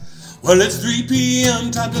Well, it's 3 p.m.,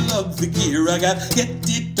 time to lug the gear. I got get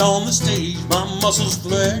it on the stage, my muscles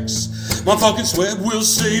flex. My fucking sweat will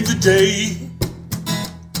save the day.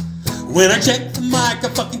 When I check the mic, I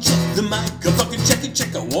fucking check the mic. I fucking check it,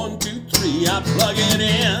 check a 1, 2, 3. I plug it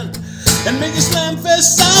in and make a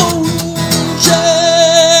Slamfest sound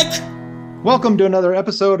check. Welcome to another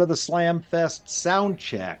episode of the Slamfest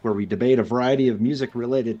Soundcheck, where we debate a variety of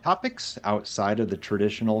music-related topics outside of the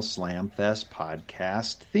traditional Slamfest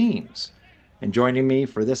podcast themes. And joining me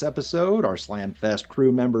for this episode are Slamfest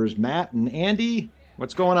crew members Matt and Andy.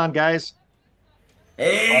 What's going on, guys?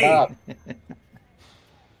 Hey! What up?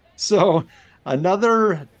 So,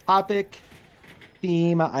 another topic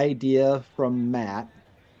theme idea from Matt,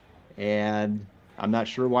 and I'm not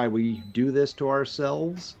sure why we do this to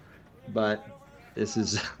ourselves, but this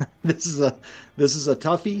is this is a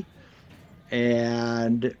toughie.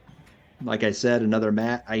 And like I said, another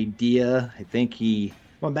Matt idea. I think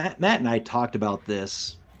Matt and I talked about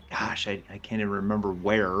this. Gosh, I can't even remember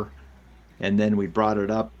where. And then we brought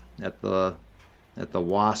it up at the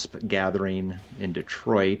WASP gathering in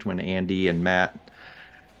Detroit when Andy and Matt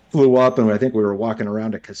flew up, and I think we were walking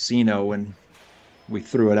around a casino and we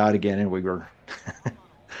threw it out again, and we were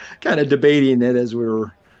kind of debating it as we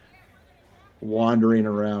were wandering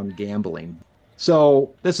around gambling.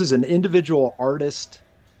 So this is an individual artist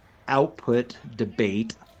output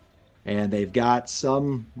debate, and they've got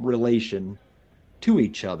some relation to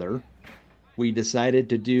each other. We decided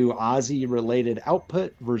to do Ozzy related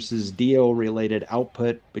output versus Dio related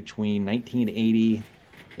output between 1980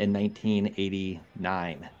 and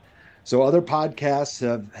 1989. So other podcasts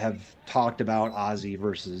have talked about Ozzy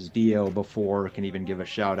versus Dio before. Can even give a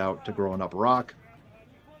shout out to Growing Up Rock.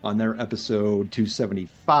 On their episode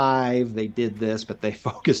 275, they did this, but they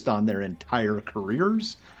focused on their entire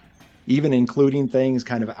careers, even including things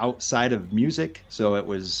kind of outside of music. So it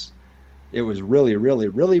was really, really,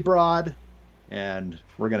 really broad. And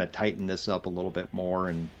we're going to tighten this up a little bit more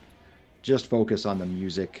and just focus on the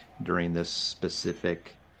music during this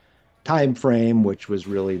specific time frame, which was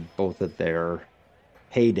really both of their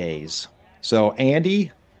heydays. So,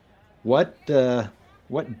 Andy, what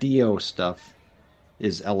Dio stuff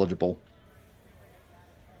is eligible?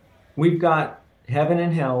 We've got Heaven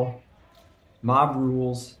and Hell, Mob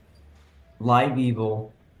Rules, Live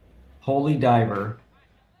Evil, Holy Diver,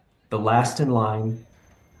 The Last in Line,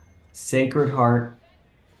 Sacred Heart,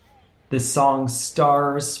 the song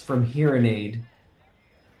Stars from Hearing Aid,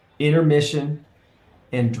 Intermission,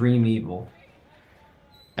 and Dream Evil.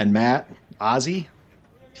 And Matt, Ozzy?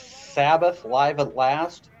 Sabbath, Live at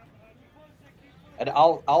Last. And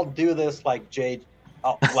I'll do this like JJ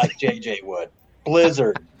would.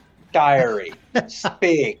 Blizzard, Diary,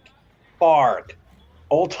 Speak, Bark,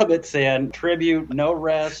 Ultimate Sin, Tribute, No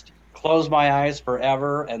Rest, Close My Eyes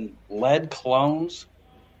Forever, and Lead Clones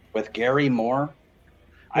with Gary Moore.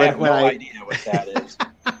 I have no idea what that is.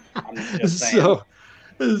 I'm just saying.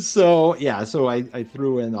 So I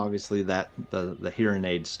threw in obviously that the Hearing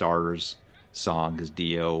Aid Stars song, because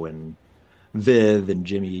Dio and Viv and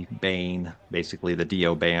Jimmy Bain, basically the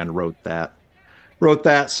Dio band, wrote that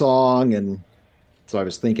song. And so I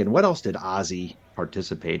was thinking, what else did Ozzy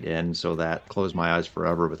participate in? So that Close My Eyes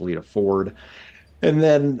Forever with Lita Ford. And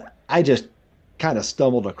then I just kind of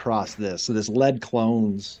stumbled across this. So this Lead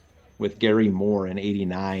Clones with Gary Moore in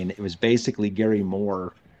 89, it was basically Gary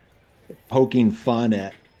Moore poking fun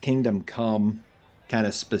at Kingdom Come kind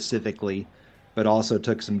of specifically, but also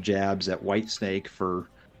took some jabs at Whitesnake for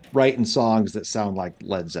writing songs that sound like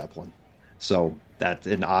Led Zeppelin. So that's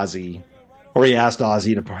in Ozzy, or he asked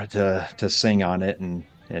Ozzy to sing on it,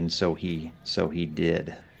 and so he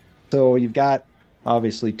did. So you've got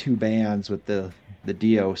obviously two bands with the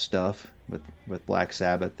Dio stuff with Black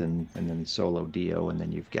Sabbath and then solo Dio, and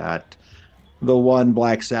then you've got the one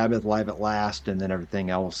Black Sabbath, Live at Last, and then everything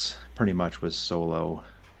else pretty much was solo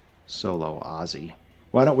Ozzy.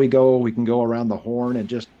 Why don't we can go around the horn and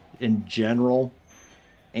just in general,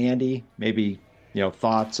 Andy, maybe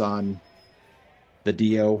thoughts on the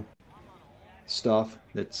Dio stuff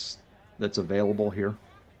that's available here.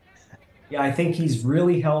 Yeah, I think he's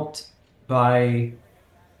really helped by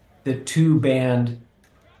the two band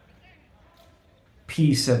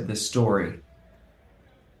piece of the story.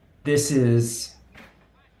 This is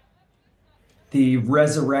the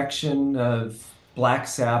resurrection of Black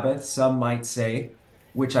Sabbath, some might say,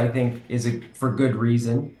 which I think is for good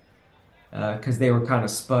reason, because they were kind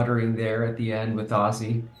of sputtering there at the end with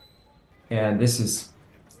Ozzy. And this is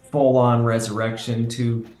full-on resurrection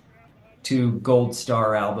to two gold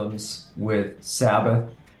star albums with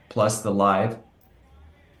Sabbath plus the live.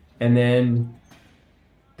 And then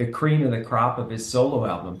the cream of the crop of his solo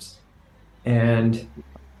albums. and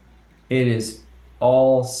it is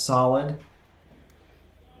all solid.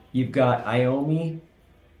 You've got Iommi,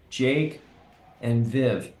 Jake, and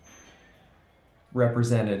Viv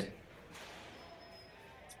represented.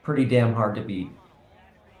 It's pretty damn hard to beat.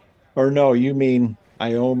 Or no, you mean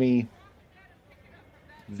Iommi,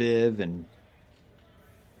 Viv, and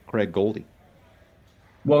Craig Goldie.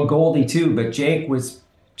 Well, Goldie too, but Jake was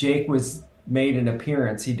made an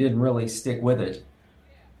appearance. He didn't really stick with it.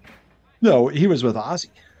 No, he was with Ozzy.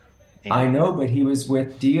 I know, but he was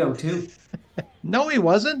with Dio too. No, he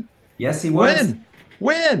wasn't. Yes, he was. When?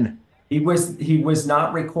 When? He was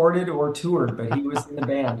not recorded or toured, but he was in the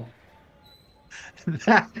band.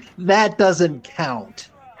 That doesn't count.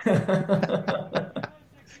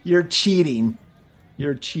 You're cheating.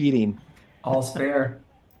 You're cheating. All's fair.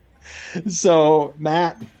 So,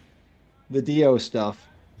 Matt, the Dio stuff,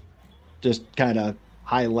 just kind of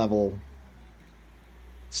high level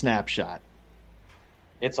snapshot.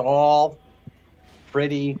 It's all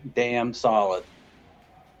pretty damn solid.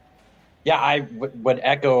 Yeah, I would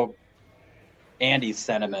echo Andy's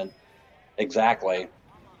sentiment exactly.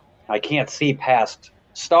 I can't see past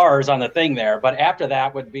stars on the thing there, but after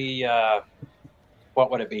that would be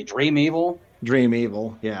what would it be? Dream Evil. Dream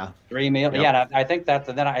Evil, yeah. Dream Evil. Yep. Yeah, I think that's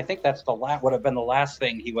would have been the last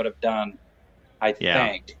thing he would have done. I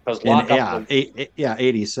think because Lock Up was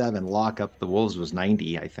 87. Lock Up the Wolves was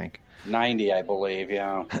 90, I think. 90, I believe.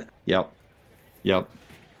 Yeah. Yep.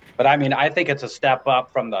 But I mean, I think it's a step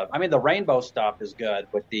up from the Rainbow stuff is good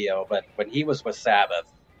with Dio, but when he was with Sabbath,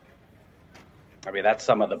 I mean, that's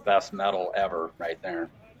some of the best metal ever right there.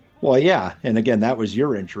 Well, yeah, and again, that was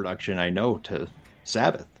your introduction, I know, to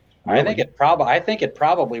Sabbath. Really. I think it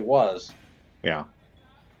probably was. Yeah.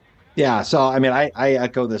 So I mean, I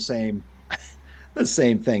echo the same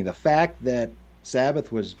thing. The fact that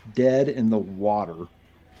Sabbath was dead in the water,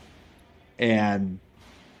 and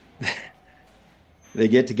they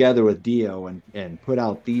get together with Dio and put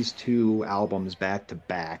out these two albums back to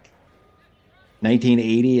back,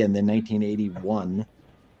 1980 and then 1981,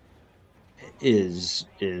 is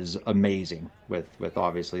amazing with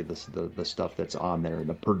obviously the stuff that's on there.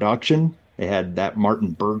 The production, they had that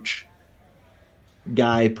Martin Birch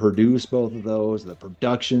guy produce both of those. The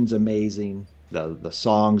production's amazing. The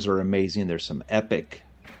songs are amazing. There's some epic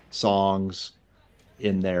songs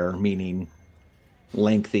in there, meaning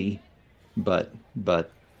lengthy, but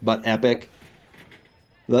epic.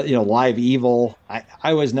 Live Evil,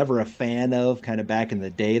 I was never a fan of kind of back in the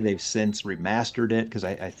day. They've since remastered it because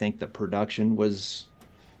I think the production was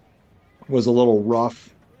a little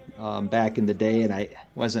rough back in the day, and I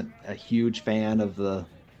wasn't a huge fan of the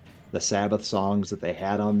Sabbath songs that they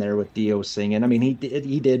had on there with Dio singing. I mean, he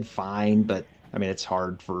did fine, but I mean, it's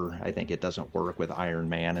hard I think it doesn't work with Iron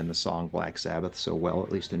Man and the song Black Sabbath so well,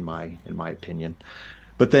 at least in my opinion.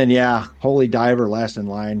 But then, yeah, Holy Diver, Last in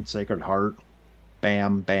Line, Sacred Heart,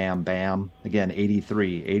 bam, bam, bam. Again,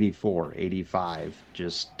 83, 84, 85.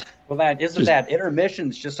 That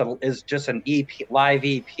Intermission's just an EP, live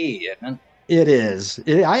EP, isn't it? It is.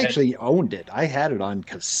 I actually owned it. I had it on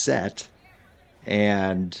cassette,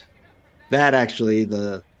 and that actually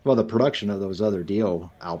the production of those other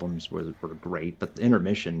Dio albums were great, but the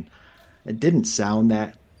Intermission, it didn't sound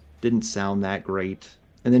that great.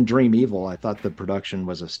 And then Dream Evil, I thought the production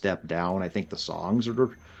was a step down. I think the songs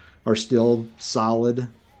are still solid.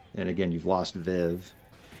 And again, you've lost Viv,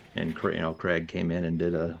 and Craig came in and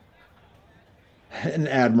did an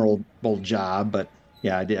admirable job. But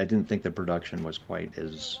yeah, I didn't think the production was quite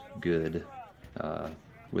as good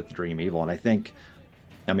with Dream Evil. And I think,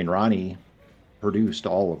 Ronnie produced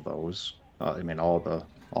all of those.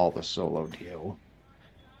 All the solo Dio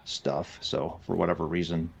stuff. So for whatever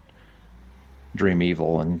reason, Dream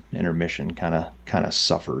Evil and Intermission kind of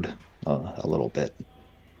suffered a little bit.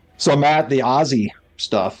 So Matt, the Ozzy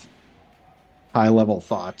stuff, high level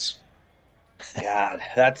thoughts. God,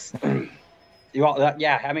 that's Heaven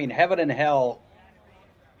and Hell.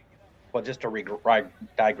 Well, just to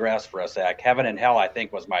digress for a sec, Heaven and Hell, I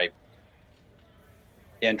think, was my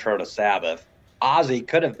intro to Sabbath. Ozzy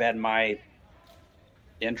could have been my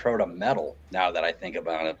intro to metal. Now that I think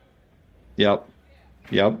about it. Yep.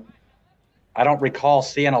 I don't recall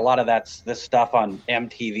seeing a lot of this stuff on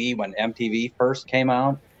MTV when MTV first came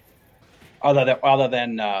out, other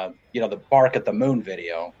than the Bark at the Moon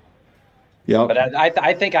video. Yeah. But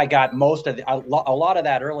I think I got most of a lot of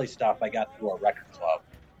that early stuff I got through a record club.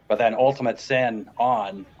 But then Ultimate Sin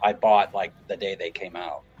I bought like the day they came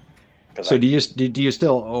out. So do you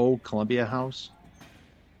still owe Columbia House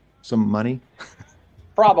some money?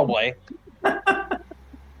 Probably.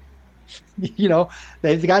 You know,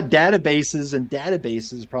 they've got databases and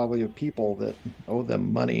databases probably of people that owe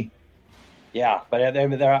them money. Yeah, but I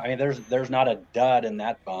mean, there's not a dud in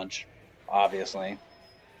that bunch, obviously.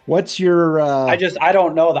 What's your I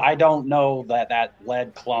don't know that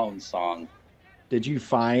Lead Clone song. did you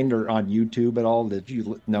find or on YouTube at all? Did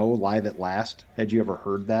you know Live at Last? Had you ever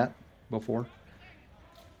heard that before?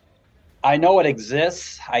 I know it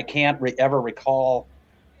exists. I can't ever recall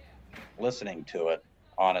listening to it,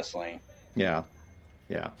 honestly. Yeah.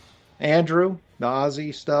 Yeah. Andrew, the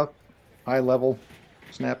Ozzy stuff, high level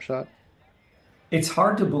snapshot. It's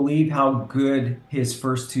hard to believe how good his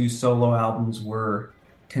first two solo albums were,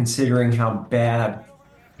 considering how bad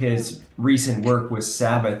his recent work with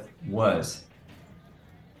Sabbath was.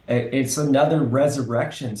 It's another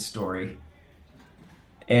resurrection story,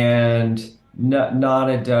 and not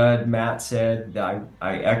a dud. Matt said,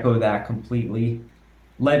 I echo that completely.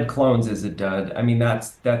 Lead Clones is a dud. I mean,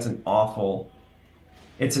 that's an awful.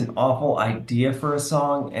 It's an awful idea for a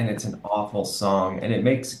song, and it's an awful song, and it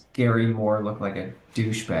makes Gary Moore look like a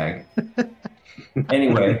douchebag.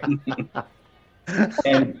 Anyway,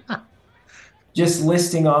 and just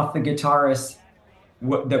listing off the guitarists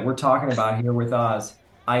that we're talking about here with Oz: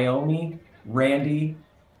 Iommi, Randy,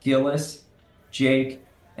 Gillis, Jake,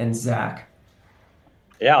 and Zach.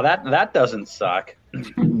 Yeah, that doesn't suck.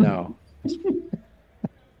 No.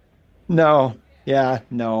 No. Yeah,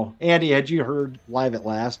 no. Andy, had you heard Live at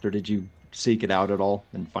Last, or did you seek it out at all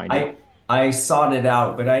and find it? I sought it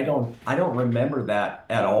out, but I don't remember that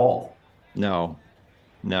at all. No,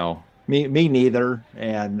 no. Me neither.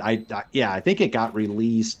 And yeah, I think it got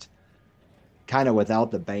released kind of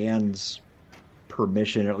without the band's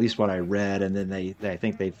permission, or at least what I read. And then I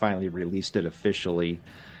think they finally released it officially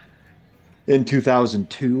in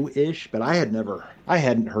 2002-ish, but I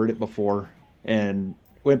hadn't heard it before, and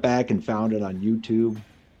went back and found it on YouTube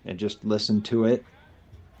and just listened to it.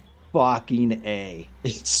 Fucking A.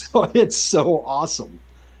 It's so awesome.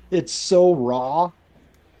 It's so raw,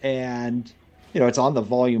 and it's on the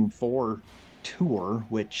Volume 4 tour,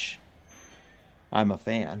 which I'm a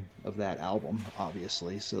fan of that album,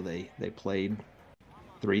 obviously. So they played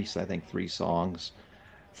three songs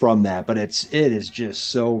from that, but it is just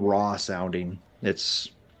so raw sounding.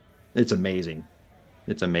 It's amazing.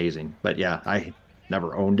 It's amazing. But yeah, I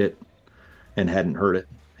never owned it and hadn't heard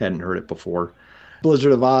it before.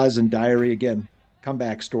 Blizzard of Oz and Diary, again,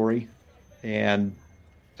 comeback story, and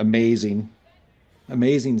amazing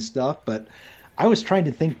stuff. But I was trying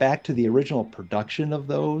to think back to the original production of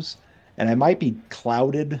those, and I might be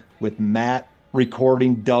clouded with Matt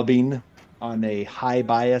recording dubbing on a high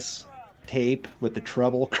bias tape with the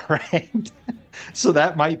treble cranked. So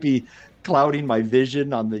that might be clouding my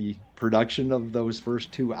vision on the production of those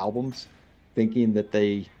first two albums, thinking that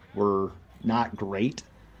they were not great,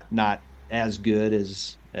 not as good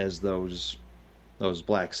as those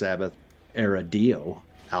Black Sabbath era Dio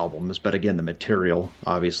albums. But again, the material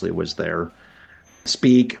obviously was there.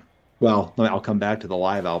 Speak, well, I'll come back to the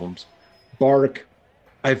live albums. Bark,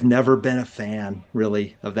 I've never been a fan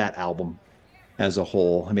really of that album as a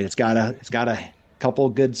whole. I mean, it's got a couple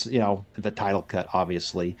good, the title cut,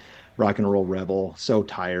 obviously. Rock and Roll Rebel, So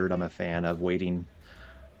Tired, I'm a fan of. Waiting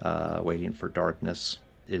for Darkness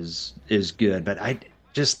is good, but I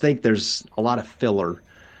just think there's a lot of filler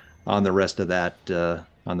on the rest of that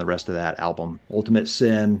album. Ultimate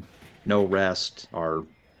Sin, No Rest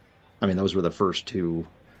those were the first two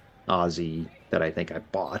Ozzy that I think I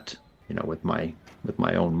bought, with my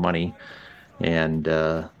own money and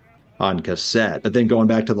on cassette. But then going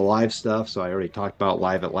back to the live stuff, so I already talked about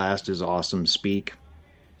Live at Last is awesome.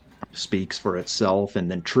 Speaks for itself, and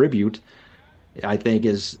then Tribute, I think,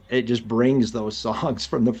 it just brings those songs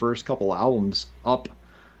from the first couple albums up.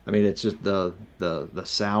 I mean, it's just the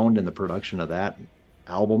sound and the production of that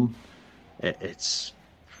album. It's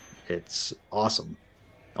awesome.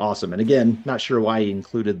 And again, not sure why he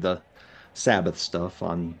included the Sabbath stuff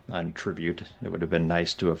on Tribute. It would have been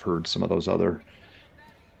nice to have heard some of those other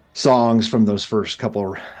songs from those first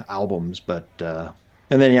couple albums, but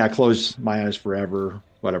and then Close My Eyes Forever,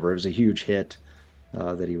 whatever. It was a huge hit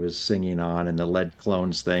that he was singing on, and the Lead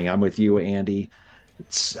Clones thing. I'm with you, Andy.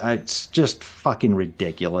 It's just fucking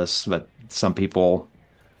ridiculous. But some people,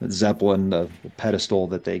 Zeppelin, the pedestal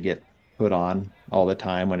that they get put on all the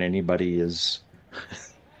time when anybody is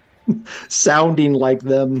sounding like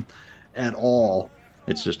them at all,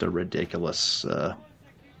 it's just a ridiculous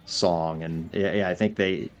song. And I think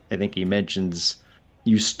he mentions,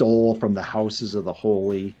 you stole from the houses of the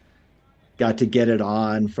holy, got to get it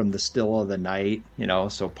on from the still of the night,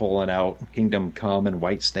 so pulling out Kingdom Come and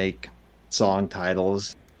Whitesnake song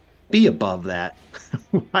titles. be above that.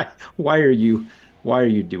 why why are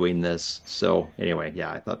you doing this? So anyway,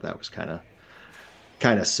 yeah, I thought that was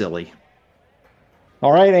kind of silly.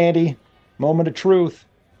 All right, Andy, moment of truth.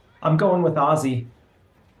 I'm going with Ozzy.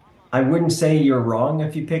 I wouldn't say you're wrong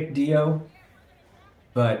if you pick Dio,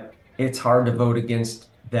 but it's hard to vote against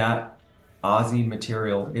that Ozzy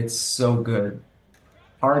material. It's so good.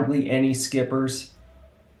 Hardly any skippers.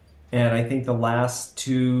 And I think the last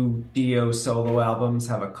two Dio solo albums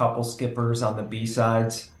have a couple skippers on the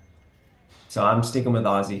B-sides. So I'm sticking with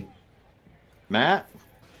Ozzy. Matt?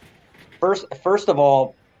 First of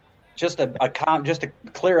all, just just to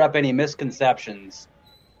clear up any misconceptions.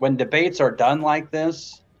 When debates are done like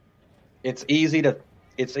this, it's easy to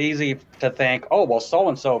think, oh well, so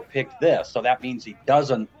and so picked this, so that means he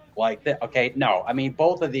doesn't like that. Okay, no, I mean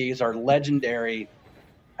both of these are legendary.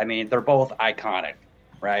 I mean they're both iconic,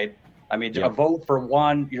 right? I mean a vote for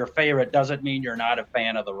one your favorite doesn't mean you're not a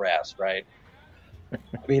fan of the rest, right?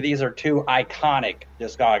 I mean these are two iconic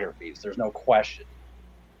discographies. There's no question.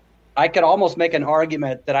 I could almost make an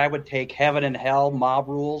argument that I would take Heaven and Hell, Mob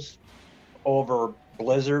Rules over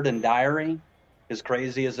Blizzard and Diary. As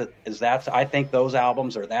crazy as it is, I think those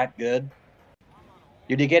albums are that good.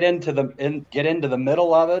 You get into the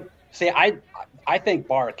middle of it. See, I think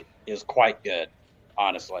Bark is quite good,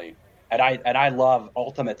 honestly, and I love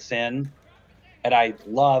Ultimate Sin, and I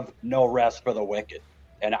love No Rest for the Wicked,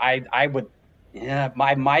 and I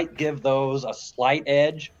might give those a slight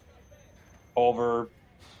edge over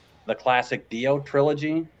the classic Dio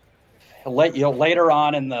trilogy. Later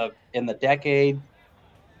on in the decade,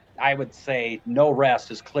 I would say No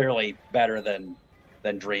Rest is clearly better than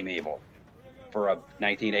Dream Evil for a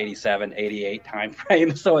 1987-88 time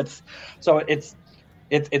frame. So it's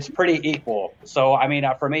pretty equal. So I mean,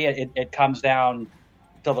 for me, it comes down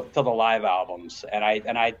to the live albums, and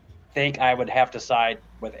I think I would have to side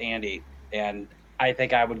with Andy, and I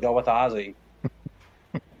think I would go with Ozzy.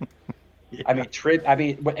 Yeah. I mean,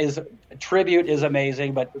 Tribute is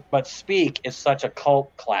amazing, but Speak is such a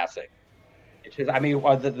cult classic. I mean,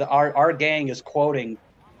 our gang is quoting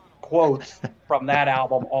quotes from that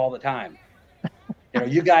album all the time.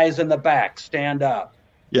 You guys in the back, stand up.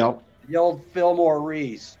 Yep. The old Fillmore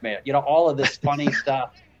Reese, man. All of this funny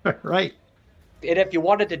stuff. Right. And if you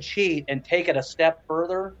wanted to cheat and take it a step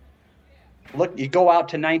further, look, you go out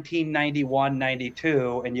to 1991,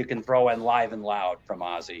 92, and you can throw in Live and Loud from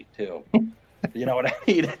Ozzy too. You know what I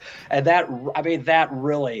mean? And that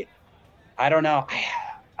really, I don't know.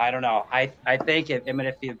 I don't know. I think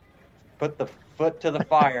if you put the foot to the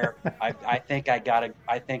fire, I think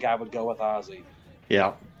I would go with Ozzy.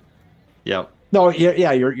 Yeah. Yeah. No,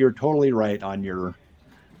 yeah, you're totally right on your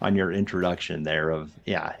introduction there of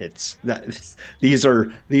it's that these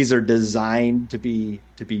are designed to be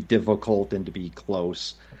difficult and to be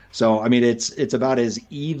close. So I mean it's about as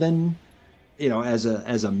even as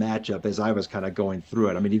a matchup as I was kind of going through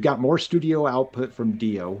it. I mean you've got more studio output from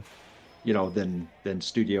Dio than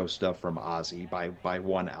studio stuff from Ozzy by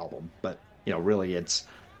one album, but really it's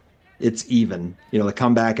even. The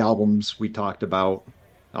comeback albums we talked about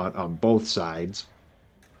on both sides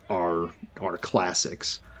are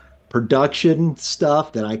classics. Production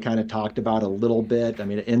stuff that I kind of talked about a little bit. I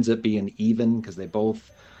mean, it ends up being even because they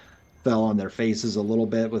both fell on their faces a little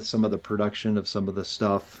bit with some of the production of some of the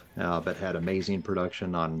stuff, but had amazing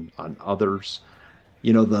production on others.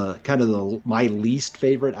 The kind of my least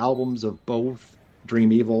favorite albums of both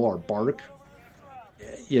Dream Evil or Bark.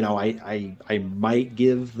 I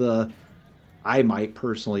might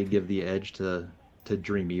personally give the edge to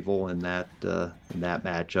Dream Evil in that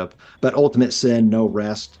matchup. But Ultimate Sin, No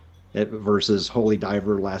Rest versus Holy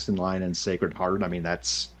Diver, Last in Line, and Sacred Heart. I mean,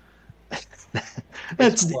 that's I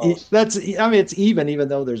mean, it's even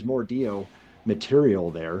though there's more Dio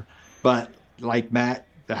material there. But like Matt,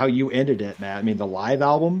 how you ended it, Matt. I mean, the live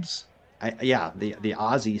albums, the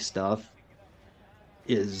Ozzy stuff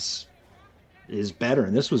is better.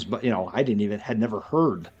 And this was, I had never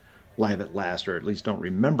heard Live at Last, or at least don't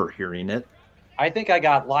remember hearing it. I think I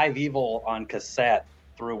got Live Evil on cassette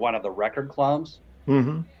through one of the record clubs.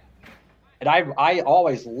 Mm-hmm. And I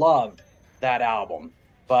always loved that album,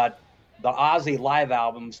 but the Ozzy live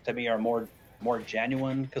albums to me are more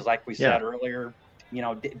genuine because, like we said earlier,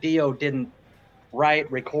 Dio didn't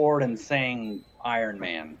write, record, and sing Iron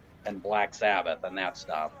Man and Black Sabbath and that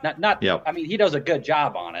stuff. Not. Yep. I mean, he does a good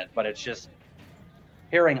job on it, but it's just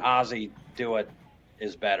hearing Ozzy do it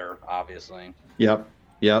is better, obviously. Yep.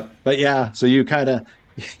 But yeah, so you kind of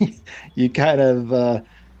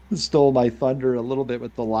stole my thunder a little bit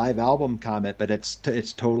with the live album comment, but it's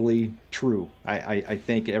totally true. I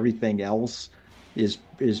think everything else is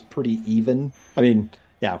pretty even. I mean,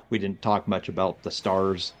 yeah, we didn't talk much about the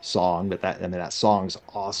Stars song, but that song's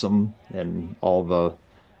awesome, and all the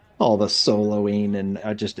soloing and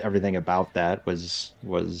just everything about that was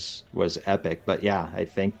epic. But yeah, I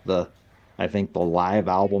think the live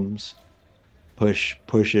albums push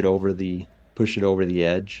it over the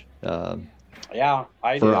edge Yeah,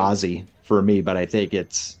 I for do. Ozzy for me. But I think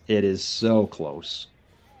it is so close.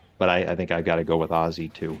 But I think I got to go with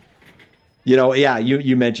Ozzy too. Yeah,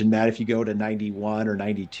 you mentioned that if you go to 91 or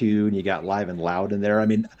 92 and you got Live and Loud in there. I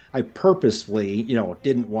mean, I purposefully,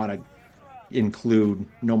 didn't want to include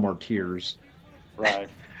No More Tears. Right.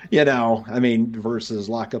 I mean, versus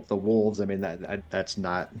Lock Up the Wolves. I mean, that's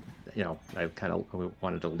not, I kind of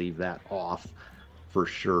wanted to leave that off for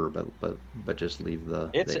sure, but just leave the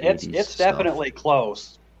It's 80s stuff. definitely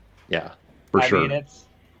close. Yeah, for sure. I mean, it's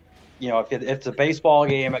if it's a baseball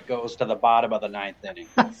game, it goes to the bottom of the ninth inning.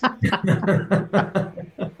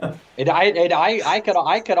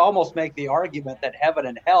 I could almost make the argument that Heaven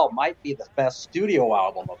and Hell might be the best studio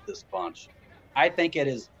album of this bunch. I think it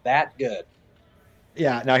is that good.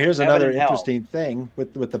 Yeah. Now here's Heaven another and Hell. interesting thing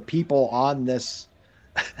with the people on this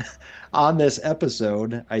on this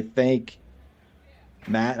episode. I think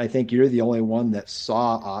Matt, you're the only one that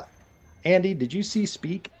saw. Andy, did you see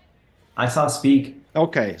Speak? I saw Speak.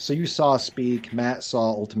 Okay, so you saw Speak. Matt saw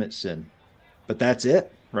Ultimate Sin, but that's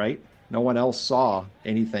it, right? No one else saw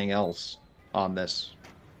anything else on this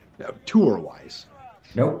tour-wise.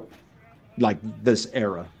 Nope. Like this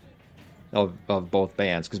era of both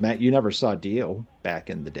bands, because Matt, you never saw Dio back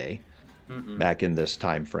in the day, back in this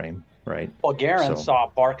time frame, right? Well, Garen saw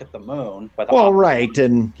Bark at the Moon. Right,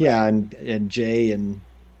 and yeah, and Jay and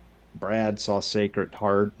Brad saw Sacred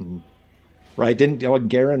Heart, and right,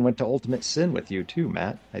 Garen went to Ultimate Sin with you too,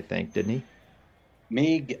 Matt? I think, didn't he?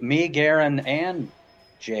 Me, Garen, and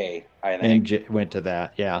Jay. I think. And Jay went to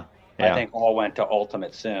that, yeah. I think all went to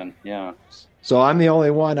Ultimate Sin. Yeah. So I'm the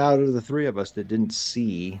only one out of the three of us that didn't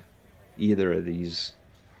see either of these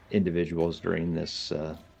individuals during this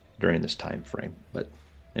time frame. But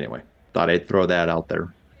anyway, thought I'd throw that out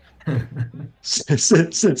there.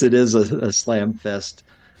 since it is a Slamfest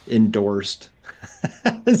endorsed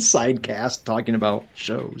sidecast talking about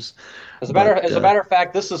shows. As a matter of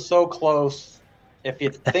fact, this is so close. If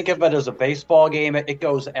you think of it as a baseball game, it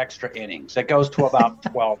goes extra innings. It goes to about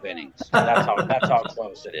 12 innings. That's how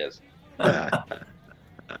close it is.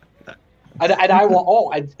 And I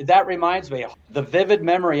will. That reminds me, the vivid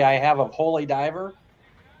memory I have of Holy Diver.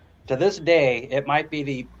 To this day, it might be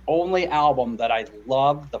the only album that I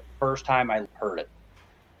loved the first time I heard it.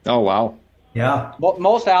 Oh wow! Yeah.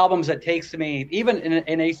 Most albums, it takes me, even in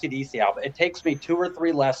an AC/DC album, it takes me 2 or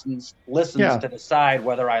 3 listens to decide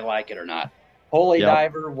whether I like it or not. Holy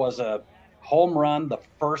Diver was a home run the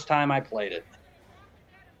first time I played it.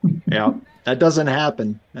 Yeah, that doesn't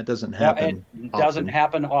happen. It doesn't happen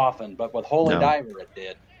often, but with Holy Diver, it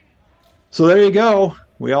did. So there you go.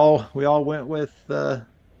 We all went with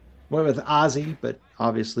Ozzy, but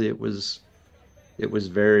obviously it was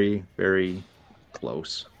very, very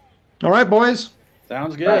close. All right, boys.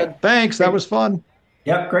 Sounds good. Thanks. That was fun.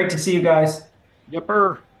 Yep. Great to see you guys.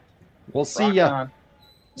 Yepper. We'll see ya.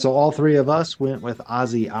 So all three of us went with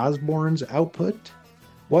Ozzy Osbourne's output.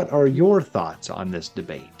 What are your thoughts on this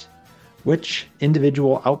debate? Which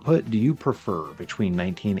individual output do you prefer between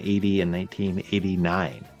 1980 and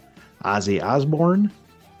 1989? Ozzy Osbourne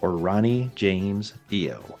or Ronnie James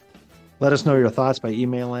Dio? Let us know your thoughts by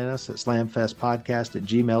emailing us at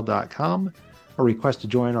slamfestpodcast@gmail.com or request to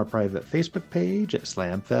join our private Facebook page at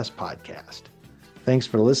Slamfest Podcast. Thanks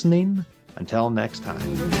for listening. Until next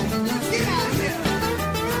time.